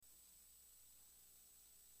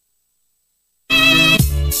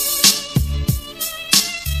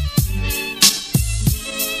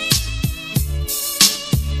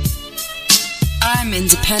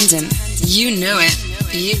independent. You know it.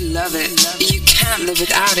 You love it. You can't live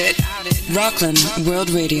without it. Rockland World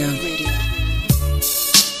Radio.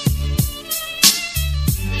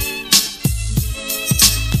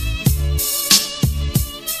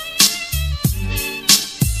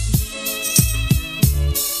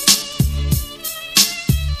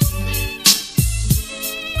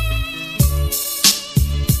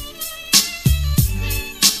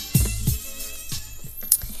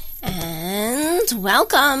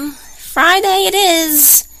 Welcome. Friday it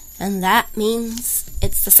is, and that means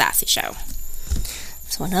it's the Sassy Show.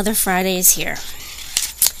 So another Friday is here.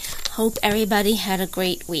 Hope everybody had a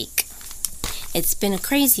great week. It's been a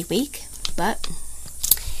crazy week, but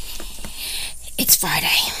it's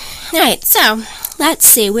Friday. Alright, so let's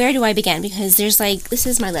see, where do I begin? Because this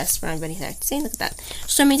is my list for everybody here. See, look at that.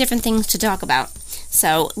 So many different things to talk about.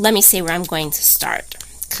 So let me see where I'm going to start,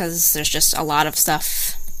 because there's just a lot of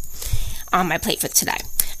stuff on my plate for today.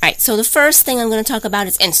 Alright, so the first thing I'm going to talk about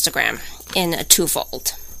is Instagram in a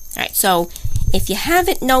twofold. Alright, so if you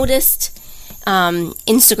haven't noticed,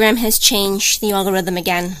 Instagram has changed the algorithm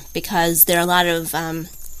again because there are a lot of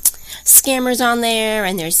scammers on there,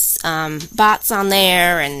 and there's bots on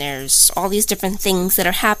there, and there's all these different things that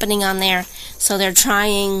are happening on there. So they're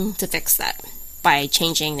trying to fix that by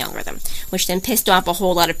changing the algorithm, which then pissed off a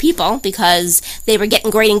whole lot of people because they were getting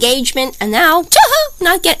great engagement, and now,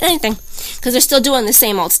 not getting anything, because they're still doing the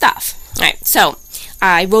same old stuff. Alright, so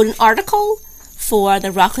I wrote an article for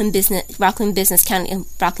the Rockland County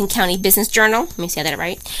Business Journal. Let me say that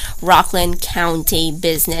right. Rockland County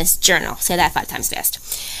Business Journal. Say that 5 times fast.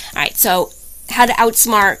 Alright, so how to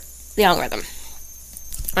outsmart the algorithm.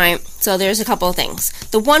 Alright, so there's a couple of things.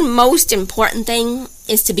 The one most important thing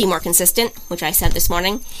is to be more consistent, which I said this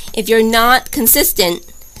morning. If you're not consistent,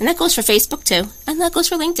 and that goes for Facebook too, and that goes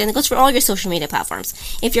for LinkedIn, it goes for all your social media platforms.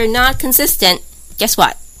 If you're not consistent, guess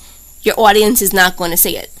what? Your audience is not going to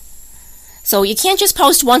see it. So you can't just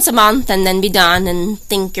post once a month and then be done and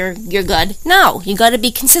think you're good. No, you got to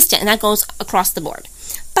be consistent, and that goes across the board.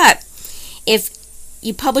 But if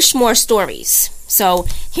you publish more stories, so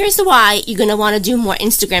here's why you're going to want to do more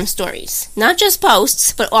Instagram stories. Not just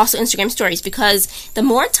posts, but also Instagram stories, because the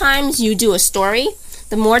more times you do a story,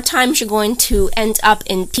 the more times you're going to end up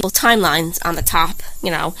in people's timelines on the top,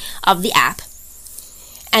 of the app.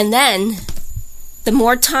 And then the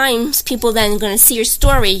more times people then are going to see your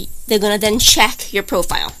story, they're going to then check your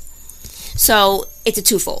profile. So it's a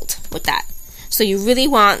twofold with that. So you're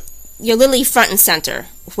literally front and center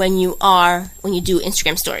when you do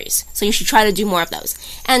Instagram stories. So you should try to do more of those.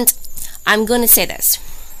 And I'm going to say this.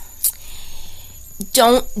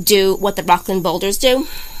 Don't do what the Rockland Boulders do,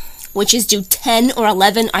 which is do 10 or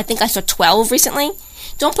 11, I think I saw 12 recently.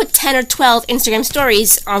 Don't put 10 or 12 Instagram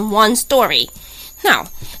stories on one story. No,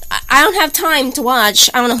 I don't have time to watch,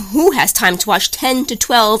 I don't know who has time to watch 10 to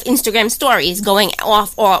 12 Instagram stories going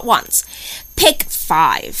off all at once. Pick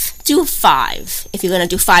 5. Do 5 if you're going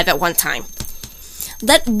to do 5 at one time.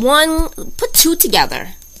 Put 2 together.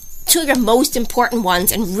 2 of your most important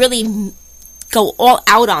ones, and really go all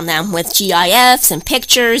out on them with GIFs and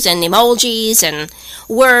pictures and emojis and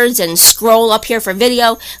words, and scroll up here for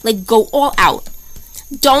video. Go all out.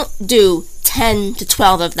 Don't do 10 to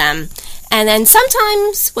 12 of them. And then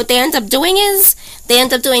sometimes what they end up doing is they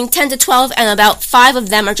end up doing 10 to 12, and about 5 of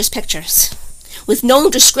them are just pictures with no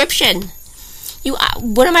description.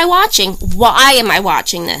 What am I watching? Why am I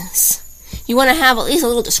watching this? You want to have at least a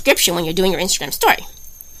little description when you're doing your Instagram story.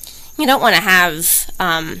 You don't want to have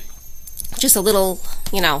just a little,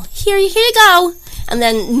 here you go, and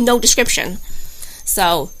then no description.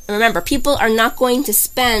 So remember, people are not going to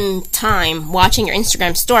spend time watching your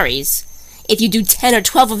Instagram stories if you do 10 or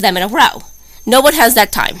 12 of them in a row. No one has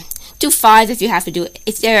that time. Do 5 if you have to do it.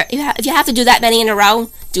 If you have to do that many in a row,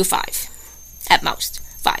 do 5 at most.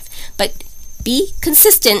 5. But be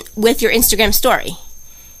consistent with your Instagram story,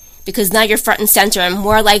 because now you're front and center, and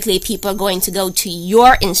more likely people are going to go to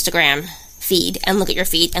your Instagram feed and look at your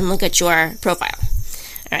feed and look at your profile.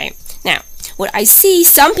 Alright, now, what I see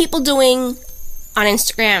some people doing on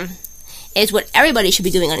Instagram is what everybody should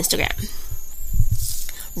be doing on Instagram.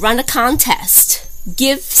 Run a contest.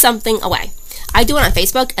 Give something away. I do it on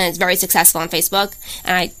Facebook, and it's very successful on Facebook,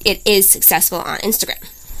 and it is successful on Instagram.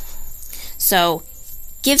 So,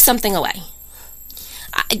 give something away.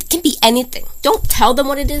 It can be anything. Don't tell them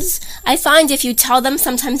what it is. I find if you tell them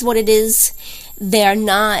sometimes what it is, they're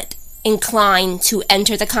not inclined to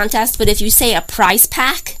enter the contest. But if you say a prize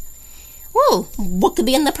pack, whoa, what could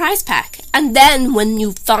be in the prize pack? And then when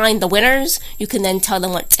you find the winners, you can then tell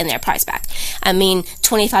them what's in their prize pack. I mean,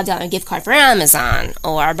 $25 gift card for Amazon,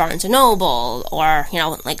 or Barnes & Noble, or,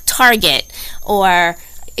 like Target, or,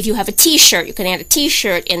 If you have a t-shirt, you can add a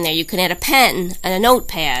t-shirt in there. You can add a pen and a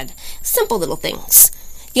notepad. Simple little things.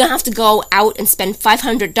 You don't have to go out and spend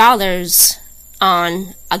 $500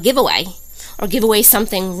 on a giveaway or give away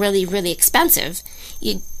something really, really expensive.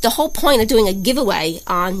 The whole point of doing a giveaway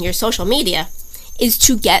on your social media is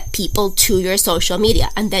to get people to your social media,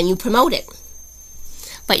 and then you promote it.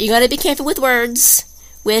 But you got to be careful with words,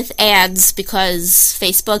 with ads, because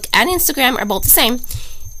Facebook and Instagram are both the same.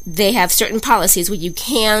 They have certain policies where you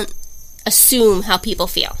can't assume how people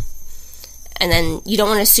feel. And then you don't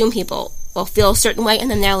want to assume people will feel a certain way, and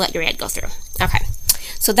then they'll let your ad go through. Okay,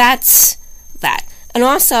 so that's that. And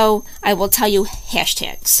also, I will tell you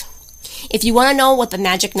hashtags. If you want to know what the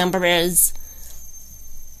magic number is,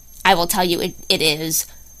 I will tell you it is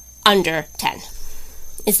under 10.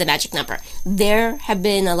 Is the magic number. There have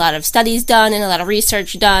been a lot of studies done and a lot of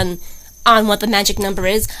research done on what the magic number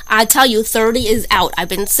is. I tell you, 30 is out. I've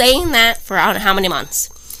been saying that for I don't know how many months.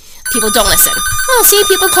 People don't listen. Oh, see,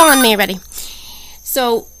 people calling me already.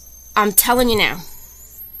 So, I'm telling you now.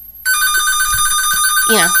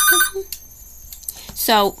 You know.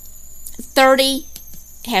 So, 30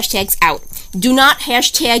 hashtags out. Do not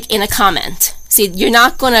hashtag in a comment. See, you're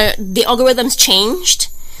not gonna, the algorithm's changed,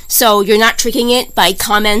 so you're not tricking it by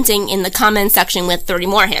commenting in the comment section with 30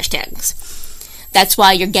 more hashtags. That's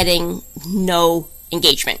why you're getting no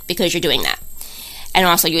engagement, because you're doing that. And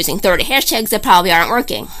also using 30 hashtags that probably aren't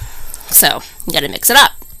working. So, you gotta mix it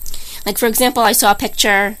up. Like, for example, I saw a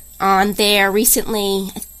picture on there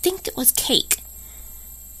recently, I think it was cake.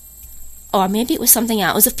 Or maybe it was something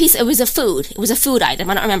else. It was a food item.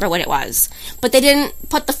 I don't remember what it was. But they didn't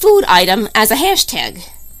put the food item as a hashtag.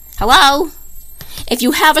 Hello? If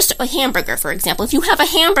you have a hamburger, for example, if you have a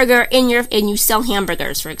hamburger and you sell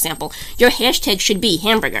hamburgers, for example, your hashtag should be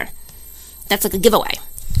hamburger. That's like a giveaway.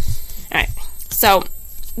 Alright, so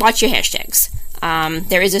watch your hashtags.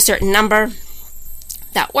 There is a certain number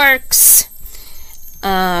that works.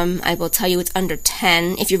 I will tell you it's under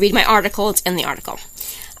 10. If you read my article, it's in the article.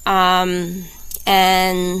 And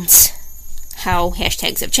how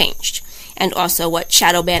hashtags have changed. And also what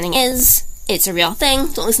shadow banning is. It's a real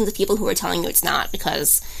thing. Don't listen to people who are telling you it's not,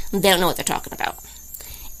 because they don't know what they're talking about.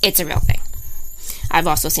 It's a real thing. I've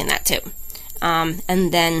also seen that too.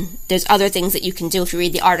 And then there's other things that you can do if you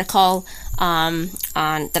read the article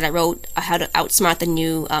that I wrote, how to outsmart the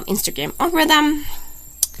new Instagram algorithm.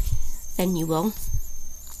 Then you will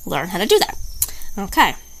learn how to do that.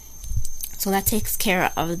 Okay. So that takes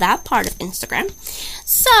care of that part of Instagram.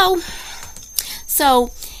 So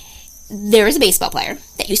there is a baseball player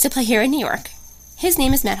that used to play here in New York. His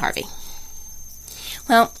name is Matt Harvey.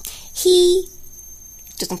 Well, he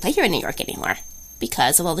doesn't play here in New York anymore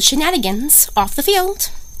because of all the shenanigans off the field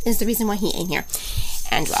is the reason why he ain't here.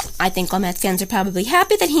 And, well, I think all Mets fans are probably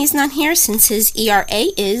happy that he's not here since his ERA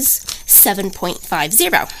is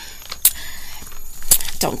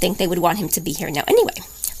 7.50. Don't think they would want him to be here now anyway.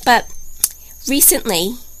 But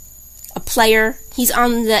recently, a player, he's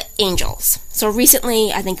on the Angels. So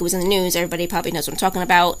recently, I think it was in the news, everybody probably knows what I'm talking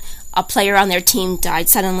about, a player on their team died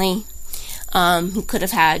suddenly, who could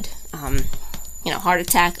have had, heart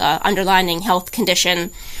attack, underlying health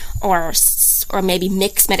condition, or maybe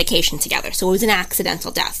mixed medication together. So it was an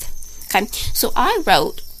accidental death. Okay, so I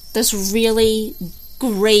wrote this really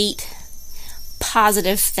great,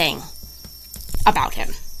 positive thing about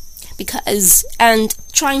him. And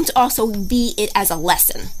trying to also be it as a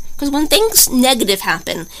lesson. Because when things negative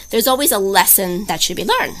happen, there's always a lesson that should be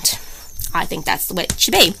learned. I think that's the way it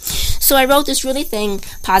should be. So I wrote this really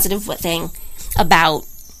positive thing about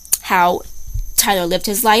how Tyler lived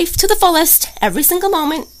his life to the fullest, every single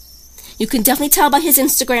moment. You can definitely tell by his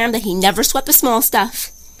Instagram that he never swept the small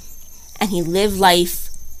stuff. And he lived life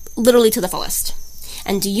literally to the fullest.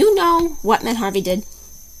 And do you know what Matt Harvey did?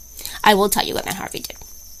 I will tell you what Matt Harvey did.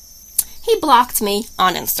 He blocked me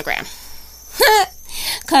on Instagram.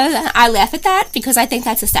 Because I laugh at that because I think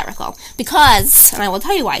that's hysterical. And I will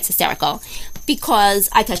tell you why it's hysterical, because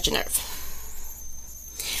I touched a nerve.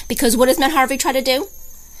 Because what does Matt Harvey try to do?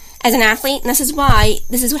 As an athlete, and this is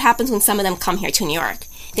what happens when some of them come here to New York.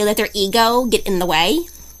 They let their ego get in the way,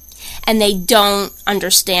 and they don't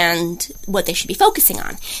understand what they should be focusing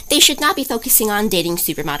on. They should not be focusing on dating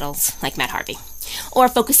supermodels like Matt Harvey, or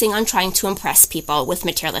focusing on trying to impress people with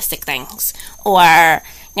materialistic things, or,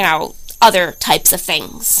 other types of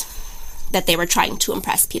things that they were trying to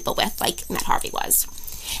impress people with, like Matt Harvey was.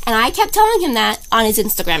 And I kept telling him that on his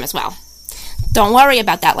Instagram as well. Don't worry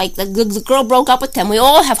about that. Like, the girl broke up with him. We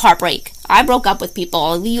all have heartbreak. I broke up with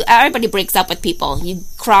people. Everybody breaks up with people. You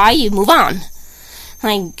cry, you move on.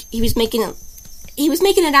 Like, he he was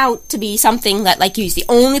making it out to be something that, like, he's the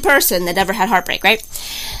only person that ever had heartbreak, right?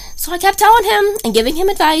 So I kept telling him and giving him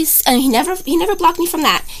advice, and he never blocked me from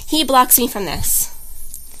that. He blocks me from this.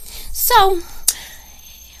 So,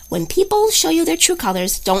 when people show you their true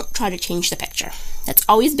colors, don't try to change the picture. That's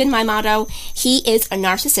always been my motto. He is a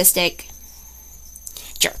narcissistic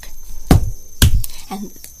jerk.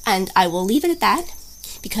 And I will leave it at that,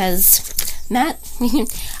 because, Matt,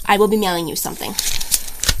 I will be mailing you something.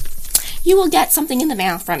 You will get something in the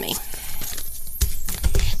mail from me.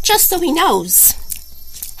 Just so he knows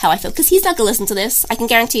how I feel. Because he's not going to listen to this. I can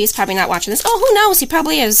guarantee he's probably not watching this. Oh, who knows? He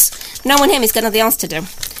probably is. Knowing him, he's got nothing else to do.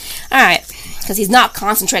 Alright. Because he's not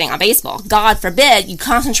concentrating on baseball. God forbid you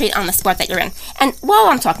concentrate on the sport that you're in. And while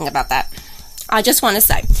I'm talking about that, I just want to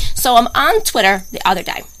say. So I'm on Twitter the other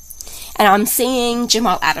day. And I'm seeing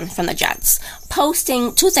Jamal Adams from the Jets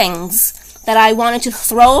posting two things that I wanted to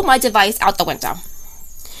throw my device out the window.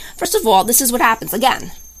 First of all, this is what happens.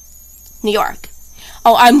 Again, New York.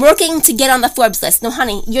 Oh, I'm working to get on the Forbes list. No,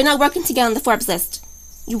 honey, you're not working to get on the Forbes list.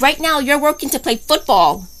 Right now, you're working to play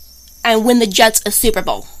football and win the Jets a Super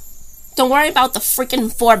Bowl. Don't worry about the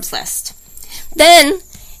freaking Forbes list. Then,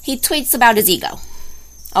 he tweets about his ego.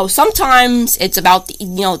 Oh, sometimes it's about the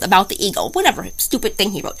ego. Whatever stupid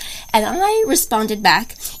thing he wrote. And I responded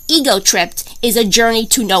back, ego tripped is a journey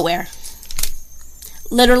to nowhere.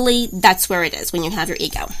 Literally, that's where it is when you have your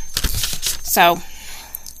ego. So,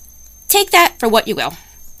 take that for what you will.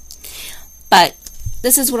 But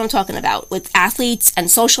this is what I'm talking about with athletes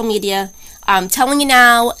and social media. I'm telling you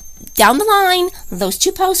now, down the line, those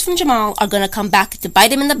two posts from Jamal are going to come back to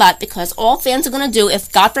bite him in the butt, because all fans are going to do,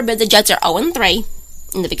 if God forbid the Jets are 0-3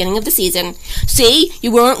 in the beginning of the season, see,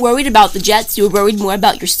 you weren't worried about the Jets, you were worried more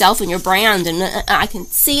about yourself and your brand, and I can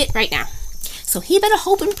see it right now. So he better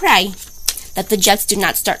hope and pray that the Jets do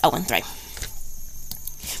not start 0-3.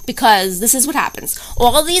 Because this is what happens.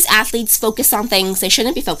 All of these athletes focus on things they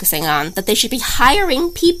shouldn't be focusing on, that they should be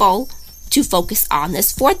hiring people to focus on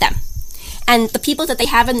this for them. And the people that they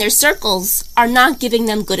have in their circles are not giving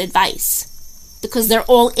them good advice, because they're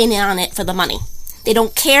all in on it for the money. They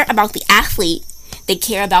don't care about the athlete. They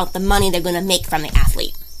care about the money they're going to make from the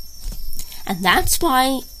athlete. And that's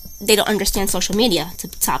why they don't understand social media, to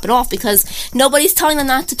top it off, because nobody's telling them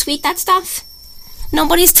not to tweet that stuff.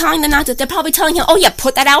 Nobody's telling them not to. They're probably telling him, oh yeah,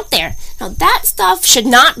 put that out there. Now, that stuff should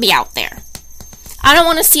not be out there. I don't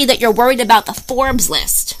want to see that you're worried about the Forbes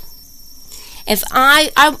list. If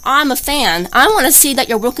I'm a fan, I want to see that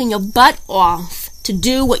you're working your butt off to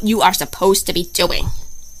do what you are supposed to be doing,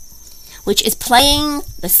 which is playing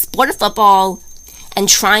the sport of football and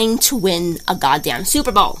trying to win a goddamn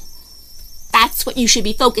Super Bowl. That's what you should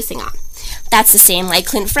be focusing on. That's the same like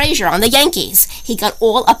Clint Frazier on the Yankees. He got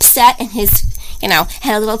all upset and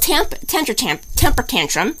had a little temper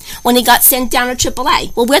tantrum when he got sent down to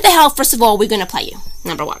AAA. Well, where the hell, first of all, are we going to play you?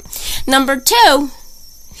 Number one. Number two,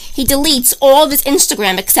 he deletes all of his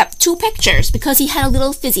Instagram except 2 pictures because he had a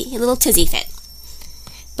little tizzy fit.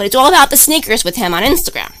 But it's all about the sneakers with him on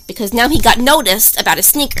Instagram, because now he got noticed about his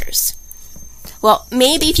sneakers. Well,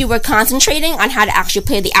 maybe if you were concentrating on how to actually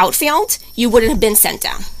play the outfield, you wouldn't have been sent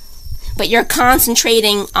down. But you're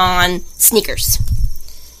concentrating on sneakers.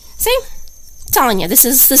 See? I'm telling you, this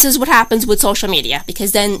is what happens with social media,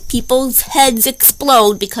 because then people's heads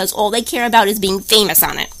explode because all they care about is being famous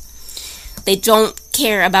on it. They don't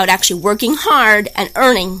care about actually working hard and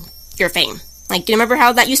earning your fame. Like, do you remember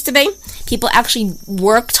how that used to be? People actually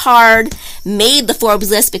worked hard, made the Forbes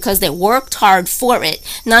list because they worked hard for it,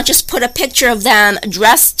 not just put a picture of them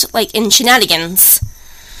dressed like in shenanigans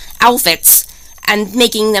outfits and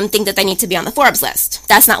making them think that they need to be on the Forbes list.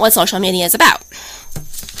 That's not what social media is about.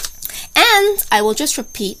 And I will just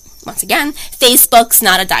repeat once again, Facebook's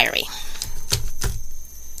not a diary.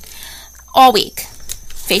 All week,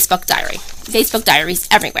 Facebook diary. Facebook diaries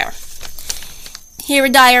everywhere. Here a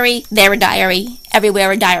diary, there a diary,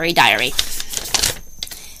 everywhere a diary.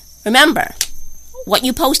 Remember, what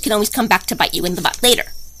you post can always come back to bite you in the butt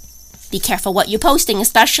later. Be careful what you're posting,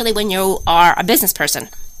 especially when you are a business person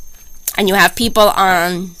and you have people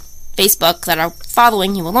on Facebook that are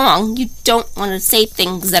following you along. You don't want to say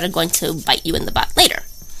things that are going to bite you in the butt later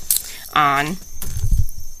on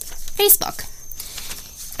Facebook.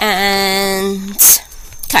 And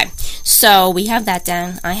okay, so we have that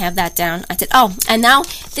down. I have that down. I said, oh, and now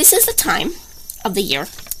this is the time of the year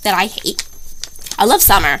that I hate. I love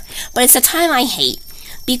summer, but it's the time I hate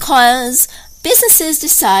because businesses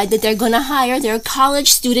decide that they're going to hire their college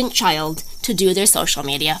student child to do their social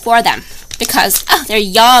media for them because they're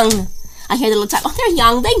young. I hear the little time, oh, they're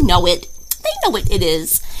young. They know it. They know what it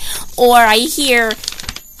is. Or I hear,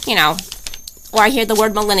 or I hear the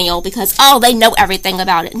word millennial because, they know everything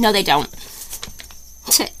about it. No, they don't.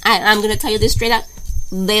 I'm going to tell you this straight up.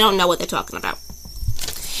 They don't know what they're talking about.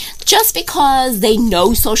 Just because they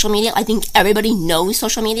know social media, I think everybody knows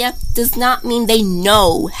social media, does not mean they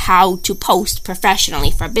know how to post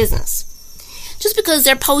professionally for business. Just because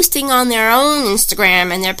they're posting on their own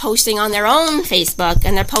Instagram and they're posting on their own Facebook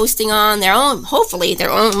and they're posting on their own, hopefully, their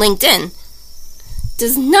own LinkedIn,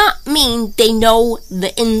 does not mean they know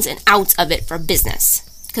the ins and outs of it for business.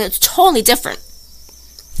 Because it's totally different.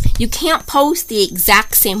 You can't post the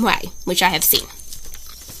exact same way, which I have seen.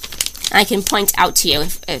 I can point out to you,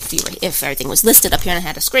 if everything was listed up here and I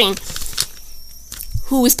had a screen,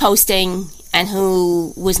 who was posting and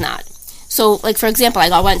who was not. So, like, for example,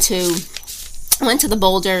 I went to the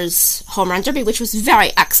Boulders Home Run Derby, which was very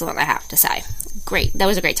excellent, I have to say. Great. That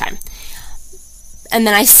was a great time. And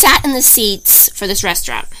then I sat in the seats for this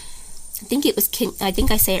restaurant. I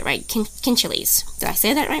think I say it right, Kinchili's. Did I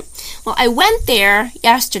say that right? Well, I went there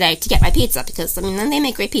yesterday to get my pizza because, they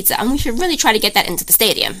make great pizza, and we should really try to get that into the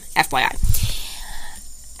stadium, FYI.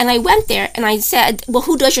 And I went there, and I said, well,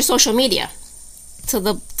 who does your social media? To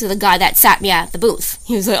the guy that sat me at the booth.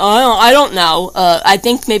 He was like, I don't know. I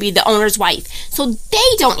think maybe the owner's wife. So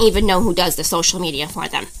they don't even know who does the social media for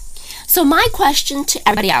them. So my question to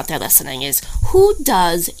everybody out there listening is, who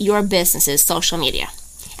does your business's social media?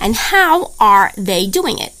 And how are they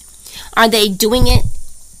doing it? Are they doing it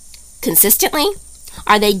consistently?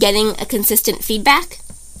 Are they getting a consistent feedback?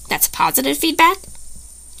 That's positive feedback?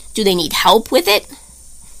 Do they need help with it?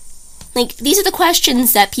 Like, these are the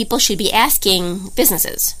questions that people should be asking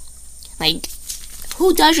businesses. Like,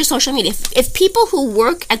 who does your social media? If people who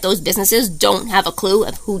work at those businesses don't have a clue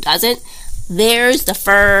of who does it, there's the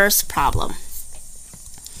first problem.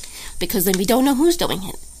 Because then we don't know who's doing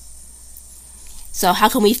it. So how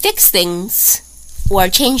can we fix things or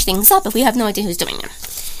change things up if we have no idea who's doing them?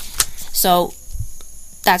 So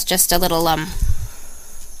that's just a little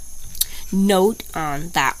note on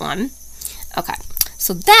that one. Okay.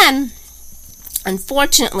 So then,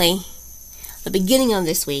 unfortunately, the beginning of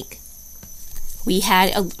this week, we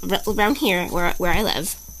had, around here where I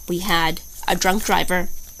live, we had a drunk driver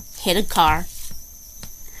hit a car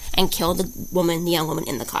and kill the young woman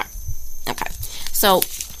in the car. Okay. So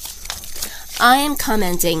I am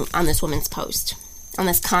commenting on this woman's post, on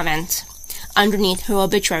this comment underneath her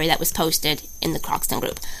obituary that was posted in the Crockston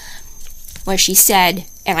group, where she said,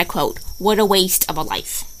 and I quote, "What a waste of a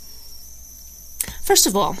life." First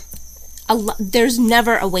of all, there's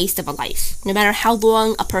never a waste of a life, no matter how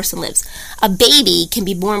long a person lives. A baby can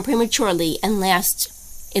be born prematurely and last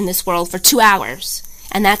in this world for 2 hours,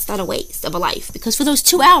 and that's not a waste of a life, because for those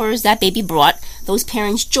 2 hours, that baby brought those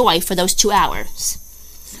parents joy for those 2 hours.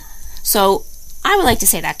 So I would like to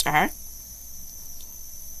say that to her.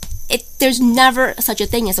 There's never such a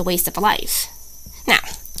thing as a waste of a life. Now,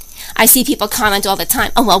 I see people comment all the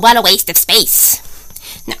time, "Oh, well, what a waste of space."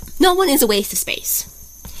 No, no one is a waste of space.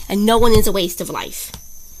 And no one is a waste of life.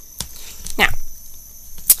 Now,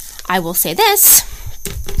 I will say this.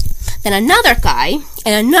 Then another guy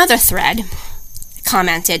in another thread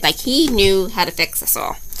commented like he knew how to fix us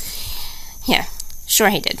all. Yeah, sure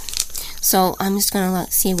he did. So I'm just going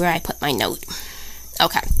to see where I put my note.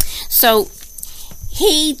 Okay, so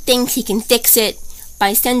he thinks he can fix it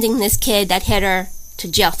by sending this kid that hit her to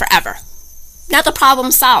jail forever. Now the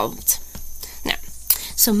problem's solved. Now,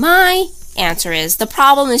 so my answer is the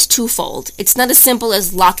problem is twofold. It's not as simple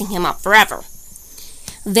as locking him up forever.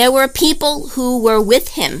 There were people who were with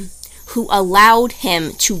him who allowed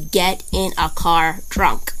him to get in a car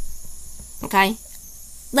drunk. Okay?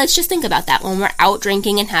 Let's just think about that when we're out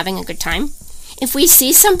drinking and having a good time. If we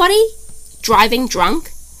see somebody driving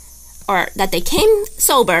drunk, or that they came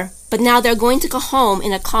sober, but now they're going to go home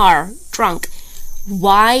in a car drunk,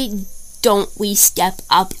 why don't we step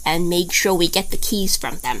up and make sure we get the keys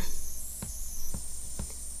from them?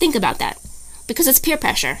 Think about that. Because it's peer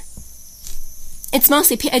pressure.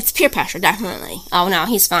 It's peer pressure, definitely. Oh no,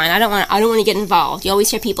 he's fine. I don't want to get involved. You always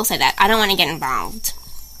hear people say that. I don't want to get involved.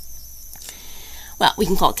 Well, we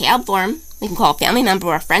can call a cab for him. We can call a family member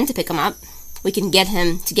or a friend to pick him up. We can get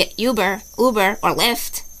him to get Uber or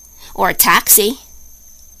Lyft or a taxi.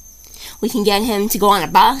 We can get him to go on a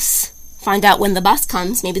bus. Find out when the bus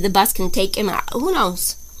comes. Maybe the bus can take him out. Who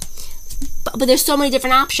knows? But there's so many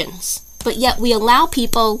different options. But yet we allow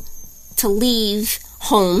people to leave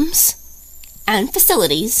homes and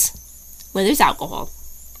facilities where there's alcohol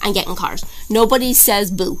and get in cars. Nobody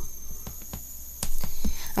says boo.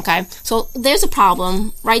 Okay? So there's a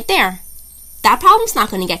problem right there. That problem's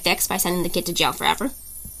not going to get fixed by sending the kid to jail forever.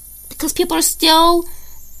 Because people are still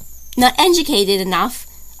not educated enough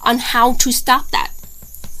on how to stop that.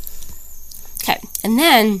 Okay, and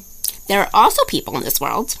then there are also people in this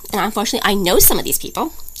world, and unfortunately I know some of these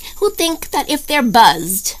people, who think that if they're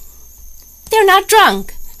buzzed, they're not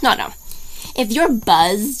drunk. No. If you're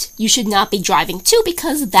buzzed, you should not be driving too,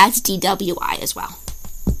 because that's DWI as well.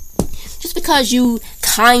 Just because you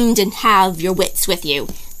kind and have your wits with you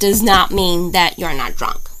does not mean that you're not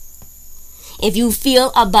drunk. If you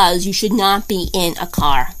feel a buzz, you should not be in a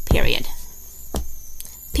car, period.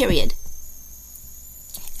 Period.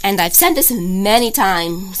 And I've said this many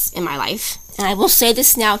times in my life, and I will say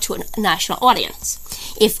this now to a national audience.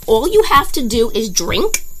 If all you have to do is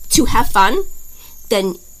drink to have fun,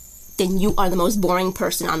 then you are the most boring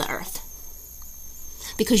person on the earth.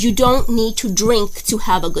 Because you don't need to drink to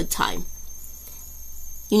have a good time.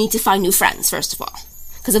 You need to find new friends, first of all.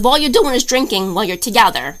 Because if all you're doing is drinking while you're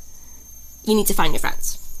together, you need to find new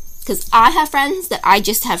friends. Because I have friends that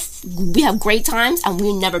we have great times, and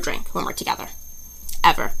we never drink when we're together.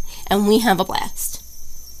 Ever. And we have a blast.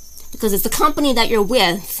 Because it's the company that you're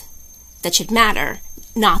with that should matter,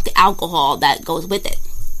 not the alcohol that goes with it.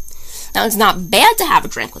 Now, it's not bad to have a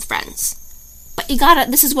drink with friends, but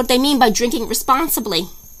this is what they mean by drinking responsibly.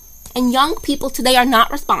 And young people today are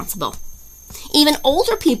not responsible. Even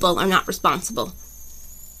older people are not responsible.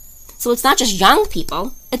 So it's not just young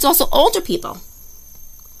people, it's also older people.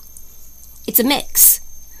 It's a mix.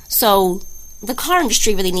 So the car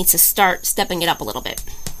industry really needs to start stepping it up a little bit.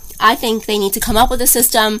 I think they need to come up with a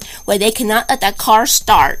system where they cannot let that car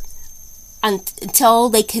start until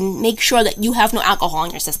they can make sure that you have no alcohol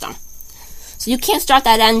in your system. So you can't start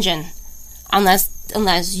that engine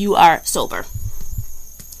unless you are sober.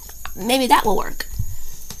 Maybe that will work.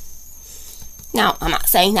 Now, I'm not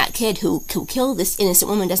saying that kid who killed this innocent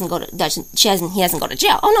woman he doesn't go to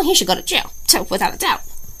jail. Oh no, he should go to jail, without a doubt.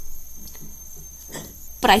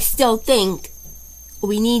 But I still think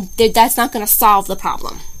that's not going to solve the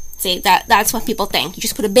problem. See, that's what people think. You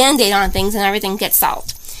just put a Band-Aid on things and everything gets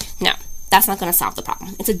solved. No, that's not going to solve the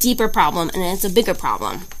problem. It's a deeper problem, and it's a bigger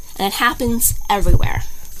problem. And it happens everywhere.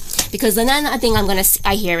 Because then the thing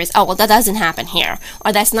I hear is, oh, well, that doesn't happen here.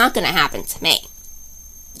 Or that's not going to happen to me.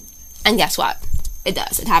 And guess what? It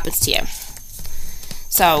does. It happens to you.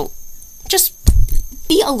 So, just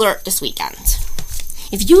be alert this weekend.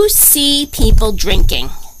 If you see people drinking,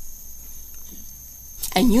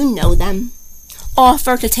 and you know them,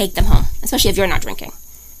 offer to take them home, especially if you're not drinking.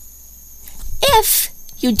 If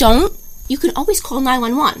you don't, you can always call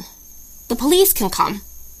 911. The police can come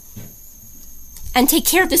and take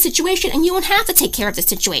care of the situation, and you won't have to take care of the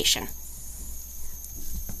situation.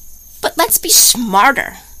 But let's be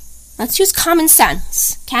smarter. Let's use common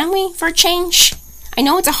sense, can we, for a change? I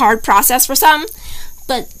know it's a hard process for some,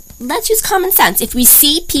 but let's use common sense. If we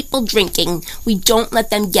see people drinking, we don't let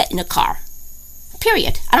them get in a car.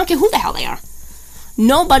 Period. I don't care who the hell they are.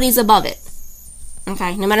 Nobody's above it.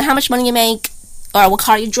 Okay? No matter how much money you make, or what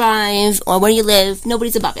car you drive, or where you live,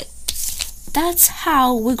 nobody's above it. That's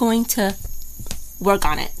how we're going to work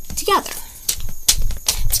on it together.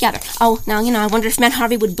 Oh, now, I wonder if Matt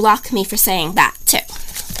Harvey would block me for saying that, too.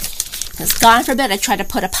 Because God forbid I try to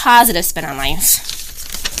put a positive spin on life.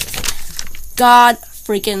 God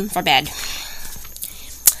freaking forbid.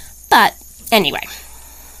 But, anyway.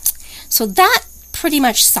 So that pretty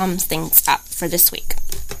much sums things up for this week.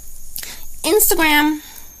 Instagram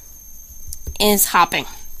is hopping.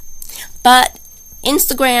 But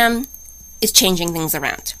Instagram is changing things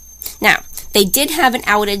around. Now, they did have an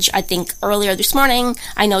outage, I think, earlier this morning.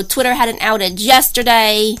 I know Twitter had an outage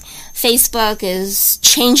yesterday. Facebook is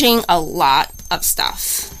changing a lot of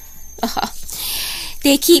stuff.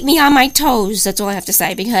 They keep me on my toes, that's all I have to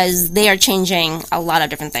say, because they are changing a lot of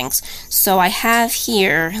different things. So I have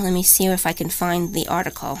here, let me see if I can find the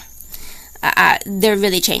article. They're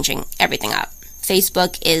really changing everything up.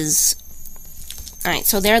 Facebook is... Alright,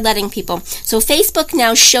 so they're letting people... So Facebook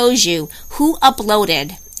now shows you who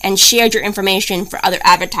uploaded and shared your information for other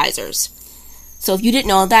advertisers. So if you didn't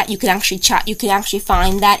know that, you can actually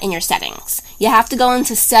find that in your settings. You have to go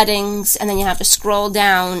into settings, and then you have to scroll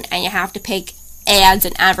down, and you have to pick ads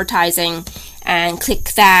and advertising, and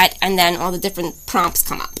click that, and then all the different prompts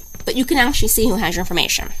come up. But you can actually see who has your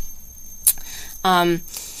information.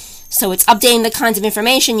 So it's updating the kinds of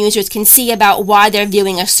information users can see about why they're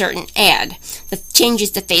viewing a certain ad. The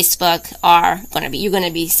changes to Facebook are you're going to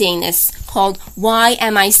be seeing this called Why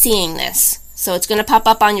Am I Seeing This? So it's going to pop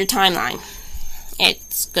up on your timeline.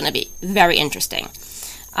 It's going to be very interesting.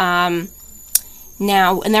 Now,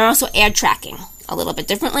 and they're also ad tracking a little bit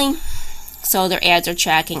differently. So their ads are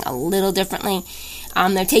tracking a little differently.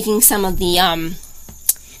 They're taking some of the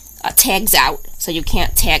tags out, so you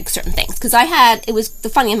can't tag certain things. Because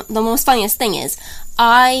the most funniest thing is,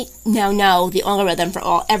 I now know the algorithm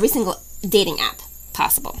for every single dating app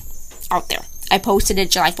possible out there. I posted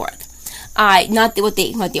it July 4th. Not what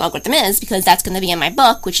the algorithm is, because that's going to be in my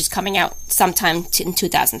book, which is coming out sometime in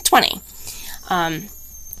 2020. I'm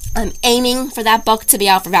aiming for that book to be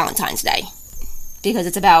out for Valentine's Day, because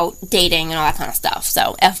it's about dating and all that kind of stuff,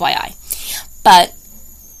 so FYI. But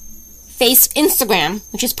Instagram,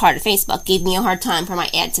 which is part of Facebook, gave me a hard time for my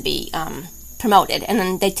ad to be promoted, and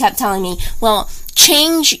then they kept telling me, well,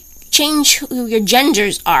 change who your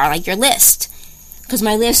genders are, like your list, because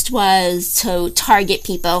my list was to target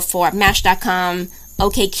people for Match.com,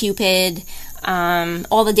 OkCupid,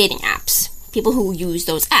 all the dating apps, people who use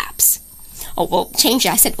those apps. Oh, well, change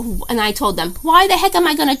it. I said, and I told them, why the heck am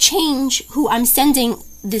I going to change who I'm sending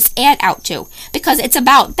this ad out to? Because it's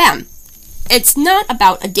about them. It's not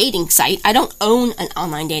about a dating site. I don't own an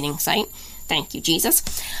online dating site. Thank you, Jesus.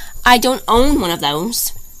 I don't own one of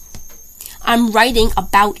those. I'm writing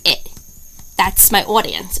about it. That's my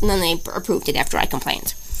audience. And then they approved it after I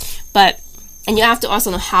complained. And you have to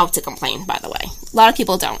also know how to complain, by the way. A lot of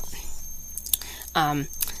people don't. And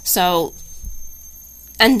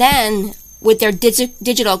then with their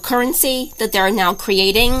digital currency that they're now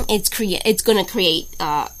creating, it's going to create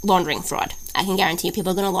laundering fraud. I can guarantee you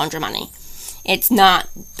people are going to launder money. It's not,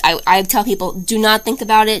 I tell people, do not think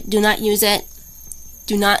about it, do not use it,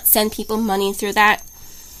 do not send people money through that.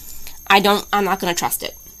 I'm not going to trust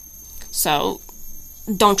it. So,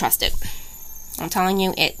 don't trust it. I'm telling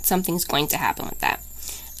you, something's going to happen with that.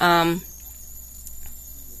 And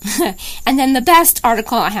then the best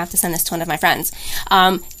article, I have to send this to one of my friends.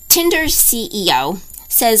 Tinder's CEO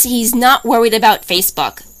says he's not worried about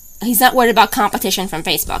Facebook. He's not worried about competition from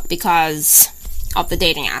Facebook because of the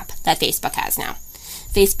dating app that Facebook has now.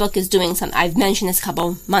 Facebook is doing some, I've mentioned this a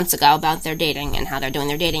couple months ago about their dating and how they're doing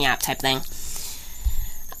their dating app type thing.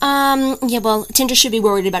 Tinder should be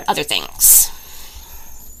worried about other things.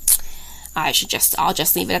 I'll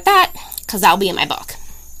just leave it at that, because that'll be in my book.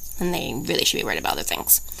 And they really should be worried about other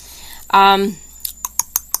things.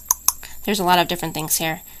 There's a lot of different things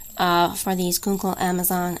here. For these Google,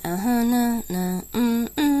 Amazon,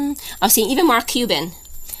 I'll see, even Mark Cuban,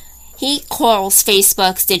 he calls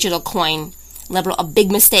Facebook's digital coin liberal a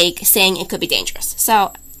big mistake, saying it could be dangerous.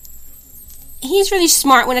 So, he's really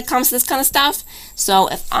smart when it comes to this kind of stuff. So,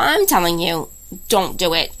 if I'm telling you, don't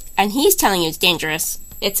do it, and he's telling you it's dangerous,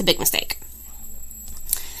 it's a big mistake.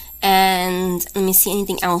 And let me see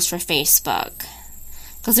anything else for Facebook.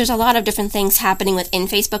 Because there's a lot of different things happening within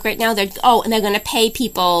Facebook right now. And they're going to pay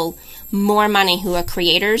people more money who are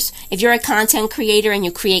creators. If you're a content creator and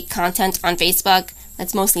you create content on Facebook,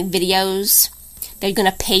 that's mostly videos, they're going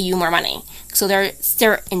to pay you more money. So they're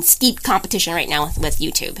in steep competition right now with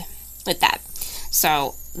YouTube, with that.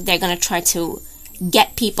 So they're going to try to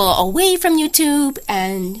get people away from YouTube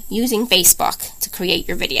and using Facebook to create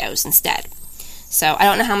your videos instead. So I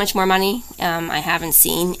don't know how much more money. I haven't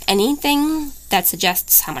seen anything that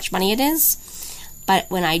suggests how much money it is. But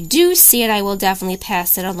when I do see it, I will definitely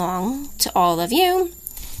pass it along to all of you.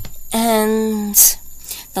 And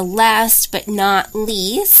the last but not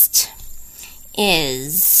least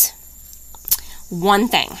is one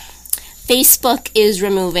thing. Facebook is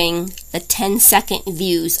removing the 10-second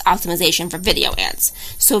views optimization for video ads.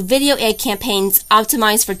 So video ad campaigns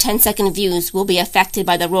optimized for 10-second views will be affected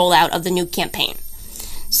by the rollout of the new campaign.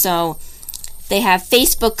 So they have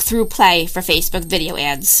Facebook Through Play for Facebook video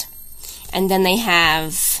ads. And then they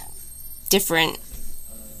have different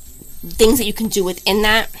things that you can do within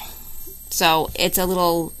that. So it's a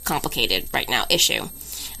little complicated right now issue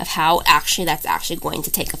of how that's actually going to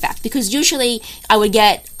take effect. Because usually I would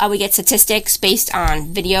get statistics based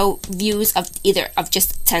on video views of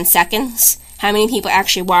just 10 seconds. How many people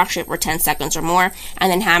actually watched it for 10 seconds or more,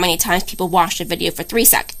 and then how many times people watched a video for 3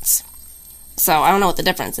 seconds. So I don't know what the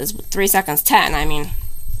difference is. 3 seconds, 10, I mean.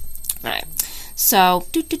 Alright. So,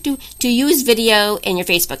 to use video in your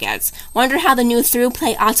Facebook ads. Wonder how the new Through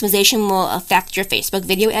Play optimization will affect your Facebook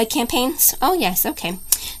video ad campaigns? Oh, yes, okay.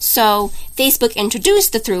 So, Facebook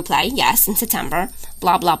introduced the Through Play, yes, in September,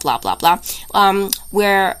 blah, blah, blah, blah, blah,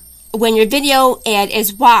 where when your video ad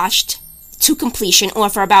is watched to completion or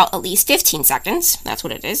for about at least 15 seconds, that's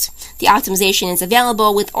what it is, the optimization is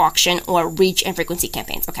available with auction or reach and frequency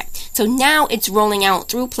campaigns. Okay, so now it's rolling out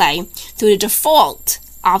Through Play through the default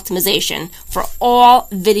optimization for all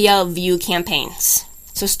video view campaigns.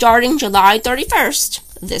 So starting July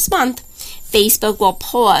 31st this month, Facebook will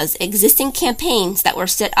pause existing campaigns that were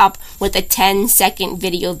set up with a 10-second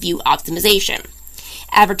video view optimization.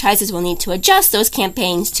 Advertisers will need to adjust those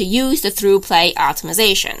campaigns to use the Through Play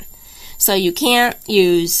optimization. So you can't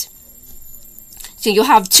use... So you'll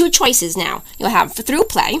have two choices now. You'll have through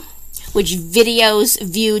play, which videos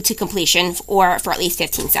viewed to completion or for at least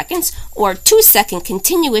 15 seconds, or 2-second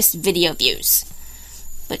continuous video views.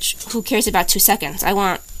 Which, who cares about 2 seconds? I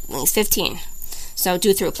want at least 15. So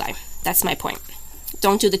do through play. That's my point.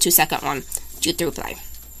 Don't do the 2-second one. Do through play.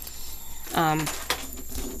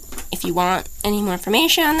 If you want any more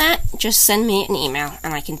information on that, just send me an email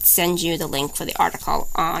and I can send you the link for the article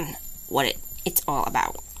on what it's all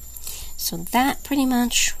about. So that pretty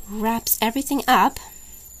much wraps everything up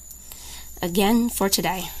again for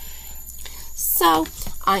today. So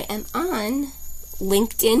I am on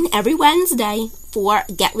LinkedIn every Wednesday for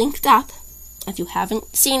Get Linked Up. If you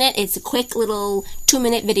haven't seen it, it's a quick little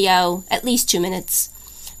 2-minute video, at least 2 minutes.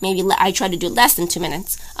 Maybe I try to do less than 2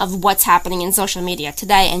 minutes of what's happening in social media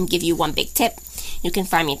today and give you one big tip. You can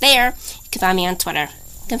find me there. You can find me on Twitter.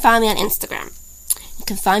 You can find me on Instagram. You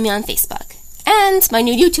can find me on Facebook. And my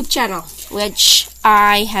new YouTube channel, which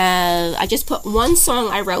I just put one song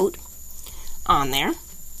I wrote on there.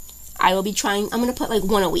 I'm going to put like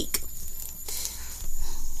one a week.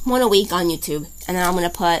 One a week on YouTube. And then I'm going to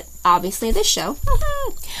put, obviously, this show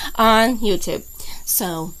on YouTube.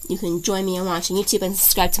 So you can join me in watching YouTube and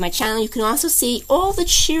subscribe to my channel. You can also see all the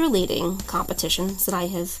cheerleading competitions that I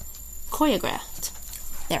have choreographed.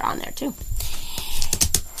 They're on there too.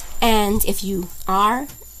 And if you are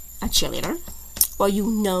a cheerleader or you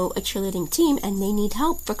know a cheerleading team and they need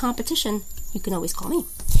help for competition, you can always call me.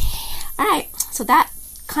 Alright, so that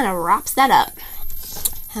kind of wraps that up.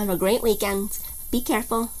 Have a great weekend. Be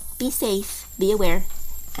careful, be safe, be aware,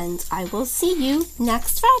 and I will see you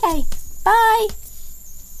next Friday. Bye!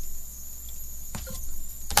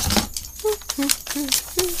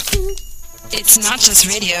 It's not just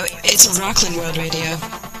radio, it's Rockland World Radio.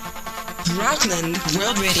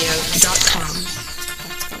 RocklandWorldRadio.com.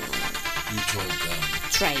 You told them.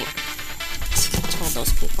 That's right. I told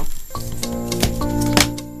those people.